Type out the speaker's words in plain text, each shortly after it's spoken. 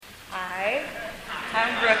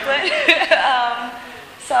I'm Brooklyn.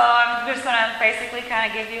 So I'm just going to basically kind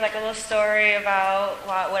of give you like a little story about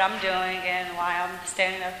what I'm doing and why I'm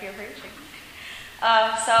standing up here preaching.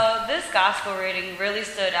 So this gospel reading really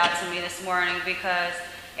stood out to me this morning because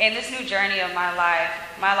in this new journey of my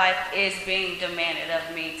life is being demanded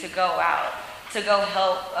of me to go out, to go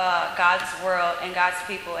help God's world and God's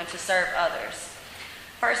people and to serve others.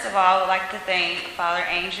 First of all, I would like to thank Father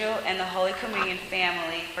Angel and the Holy Communion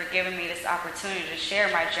family for giving me this opportunity to share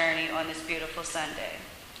my journey on this beautiful Sunday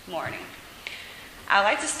morning. I'd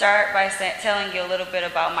like to start by telling you a little bit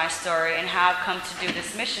about my story and how I've come to do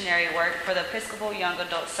this missionary work for the Episcopal Young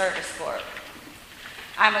Adult Service Corps.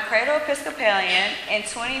 I'm a cradle Episcopalian, and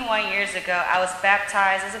 21 years ago, I was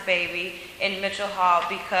baptized as a baby in Mitchell Hall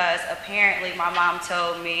because apparently my mom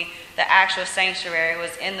told me the actual sanctuary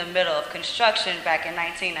was in the middle of construction back in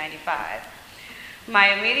 1995.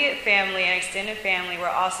 My immediate family and extended family were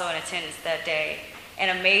also in attendance that day,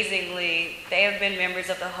 and amazingly, they have been members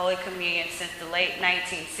of the Holy Communion since the late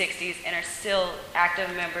 1960s and are still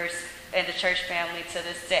active members in the church family to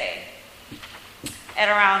this day. At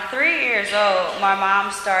around 3 years old, my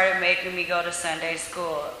mom started making me go to Sunday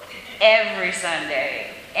school every Sunday.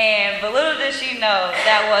 But little did she know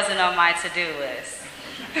that wasn't on my to-do list.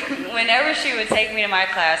 Whenever she would take me to my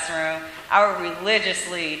classroom, I would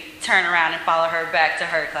religiously turn around and follow her back to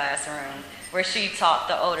her classroom, where she taught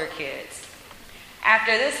the older kids.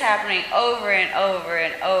 After this happening over and over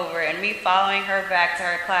and over, and me following her back to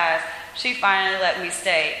her class, she finally let me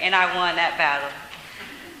stay, and I won that battle.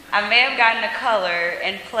 I may have gotten a color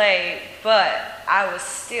and played, but I was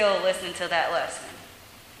still listening to that lesson.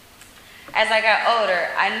 As I got older,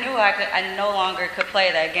 I knew I no longer could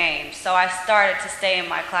play that game, so I started to stay in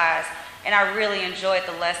my class, and I really enjoyed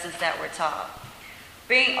the lessons that were taught.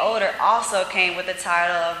 Being older also came with the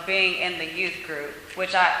title of being in the youth group,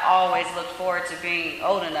 which I always looked forward to being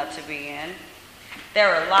old enough to be in. There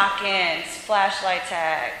were lock-ins, flashlight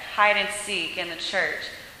tag, hide and seek in the church,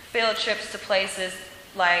 field trips to places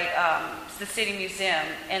like the City Museum,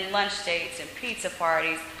 and lunch dates and pizza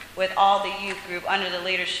parties with all the youth group under the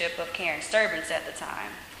leadership of Karen Sturbins at the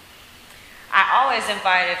time. I always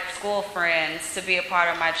invited school friends to be a part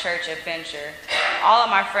of my church adventure. All of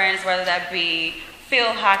my friends, whether that be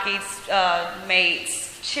field hockey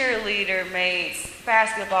mates, cheerleader mates,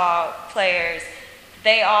 basketball players,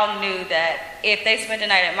 they all knew that if they spent the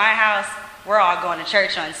night at my house, we're all going to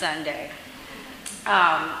church on Sunday.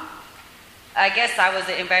 I guess I was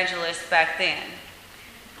an evangelist back then.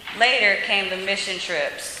 Later came the mission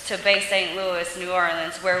trips to Bay St. Louis, New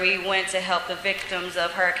Orleans, where we went to help the victims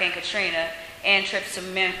of Hurricane Katrina, and trips to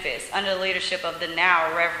Memphis under the leadership of the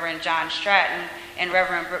now Reverend John Stratton and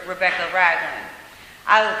Reverend Rebecca Ragland.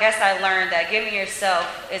 I guess I learned that giving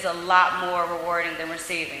yourself is a lot more rewarding than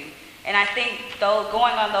receiving. And I think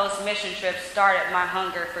going on those mission trips started my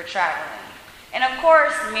hunger for traveling. And of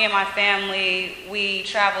course, me and my family, we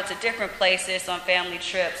traveled to different places on family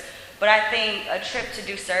trips, but I think a trip to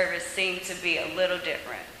do service seemed to be a little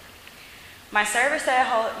different. My service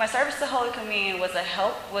to Holy Communion was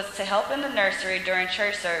to help in the nursery during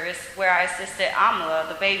church service, where I assisted Amala,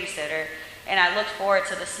 the babysitter, and I looked forward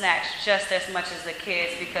to the snacks just as much as the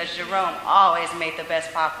kids because Jerome always made the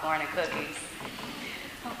best popcorn and cookies.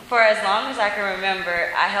 For as long as I can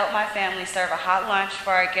remember, I helped my family serve a hot lunch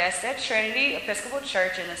for our guests at Trinity Episcopal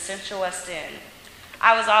Church in the Central West End.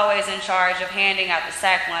 I was always in charge of handing out the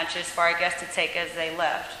sack lunches for our guests to take as they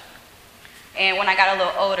left. And when I got a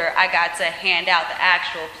little older, I got to hand out the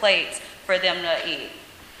actual plates for them to eat.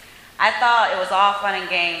 I thought it was all fun and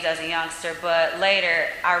games as a youngster, but later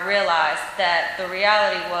I realized the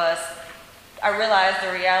reality was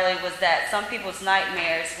that some people's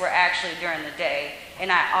nightmares were actually during the day,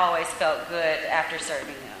 and I always felt good after serving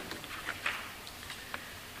them.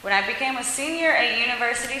 When I became a senior at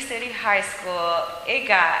University City High School, it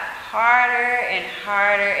got harder and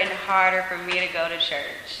harder and harder for me to go to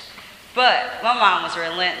church. But my mom was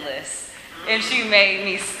relentless, and she made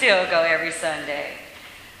me still go every Sunday.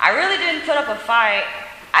 I really didn't put up a fight.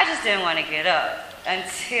 I just didn't want to get up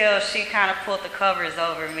until she kind of pulled the covers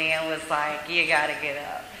over me and was like, you got to get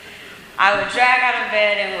up. I would drag out of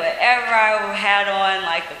bed in whatever I had on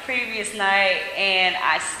like the previous night, and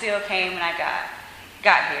I still came and I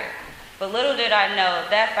got here. But little did I know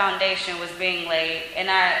that foundation was being laid, and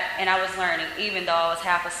I was learning even though I was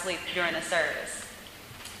half asleep during the service.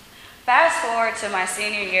 Fast forward to my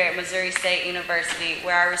senior year at Missouri State University,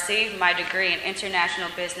 where I received my degree in International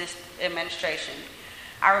Business Administration.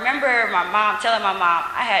 I remember telling my mom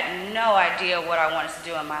I had no idea what I wanted to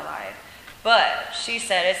do in my life, but she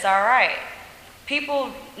said it's all right.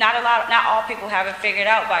 Not all people have it figured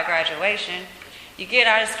out by graduation, You get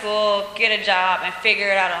out of school, get a job, and figure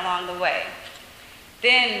it out along the way.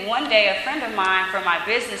 Then one day, a friend of mine from my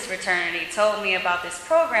business fraternity told me about this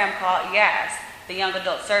program called YAS, the Young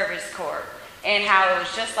Adult Service Corps, and how it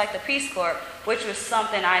was just like the Peace Corps, which was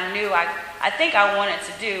something I knew I think I wanted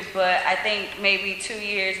to do, but I think maybe 2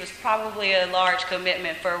 years was probably a large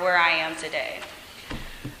commitment for where I am today.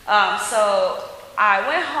 So I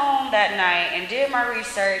went home that night and did my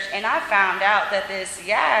research, and I found out that this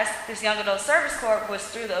YAS, this Young Adult Service Corps, was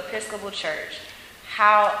through the Episcopal Church.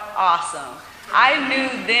 How awesome. I knew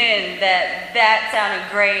then that that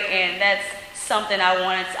sounded great, and that's something I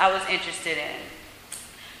was interested in.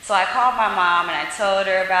 So I called my mom and I told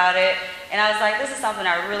her about it, and I was like, this is something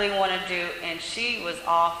I really want to do, and she was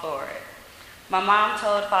all for it. My mom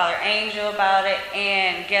told Father Angel about it,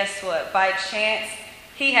 and guess what? By chance,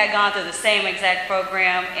 he had gone through the same exact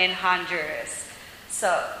program in Honduras. So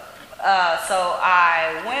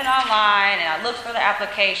I went online and I looked for the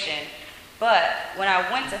application, but when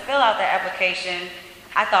I went to fill out the application,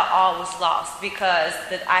 I thought all was lost because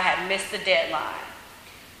I had missed the deadline.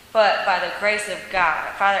 But by the grace of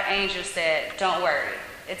God, Father Angel said, don't worry,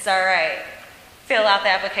 it's all right. Fill out the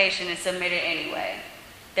application and submit it anyway.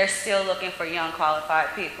 They're still looking for young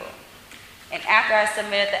qualified people. And after I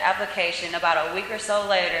submitted the application, about a week or so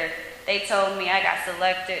later, they told me I got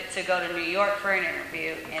selected to go to New York for an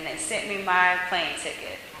interview, and they sent me my plane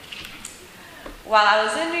ticket. While I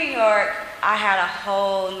was in New York, I had a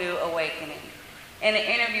whole new awakening. In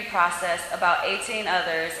the interview process, about 18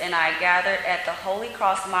 others and I gathered at the Holy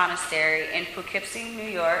Cross Monastery in Poughkeepsie, New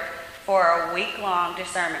York, for a week-long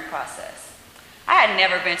discernment process. I had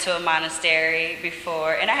never been to a monastery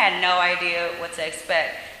before, and I had no idea what to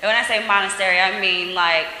expect. And when I say monastery, I mean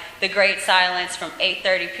like the great silence from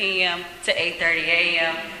 8:30 p.m. to 8:30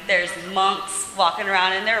 a.m. There's monks walking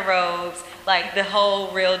around in their robes, like the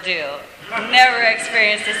whole real deal. Never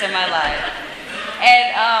experienced this in my life.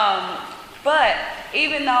 And but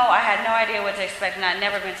even though I had no idea what to expect and I'd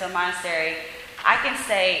never been to a monastery, I can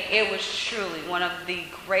say it was truly one of the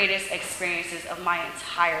greatest experiences of my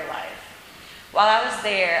entire life. While I was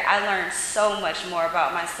there, I learned so much more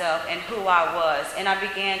about myself and who I was, and I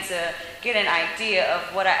began to get an idea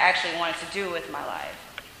of what I actually wanted to do with my life.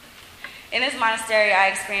 In this monastery, I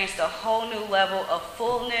experienced a whole new level of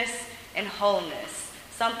fullness and wholeness,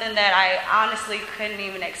 something that I honestly couldn't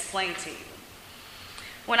even explain to you.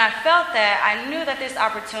 When I felt that, I knew that this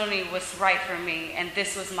opportunity was right for me, and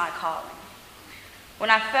this was my calling. When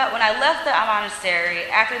I left the monastery,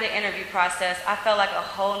 after the interview process, I felt like a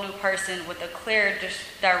whole new person with a clear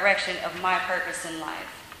direction of my purpose in life.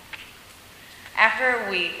 After a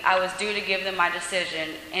week, I was due to give them my decision,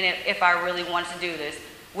 and if I really wanted to do this,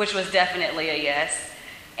 which was definitely a yes.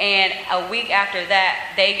 And a week after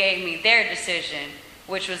that, they gave me their decision,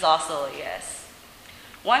 which was also a yes.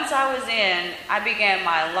 Once I was in, I began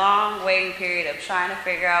my long waiting period of trying to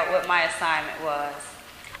figure out what my assignment was.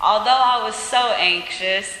 Although I was so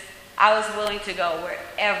anxious, I was willing to go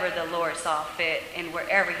wherever the Lord saw fit and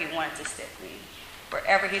wherever He wanted to stick me,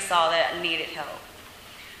 wherever He saw that I needed help.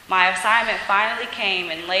 My assignment finally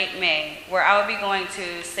came in late May, where I would be going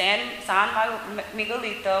to San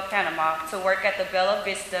Miguelito, Panama, to work at the Bella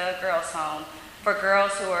Vista Girls Home for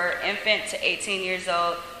girls who are infant to 18 years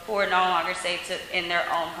old who are no longer safe in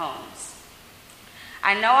their own homes.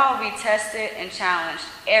 I know I will be tested and challenged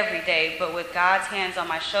every day, but with God's hands on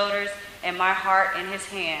my shoulders and my heart in His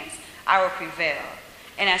hands, I will prevail.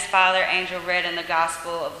 And as Father Angel read in the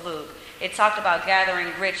Gospel of Luke, it talked about gathering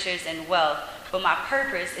riches and wealth, but my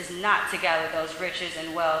purpose is not to gather those riches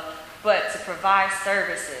and wealth, but to provide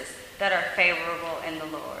services that are favorable in the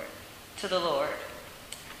Lord, to the Lord.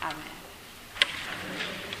 Amen.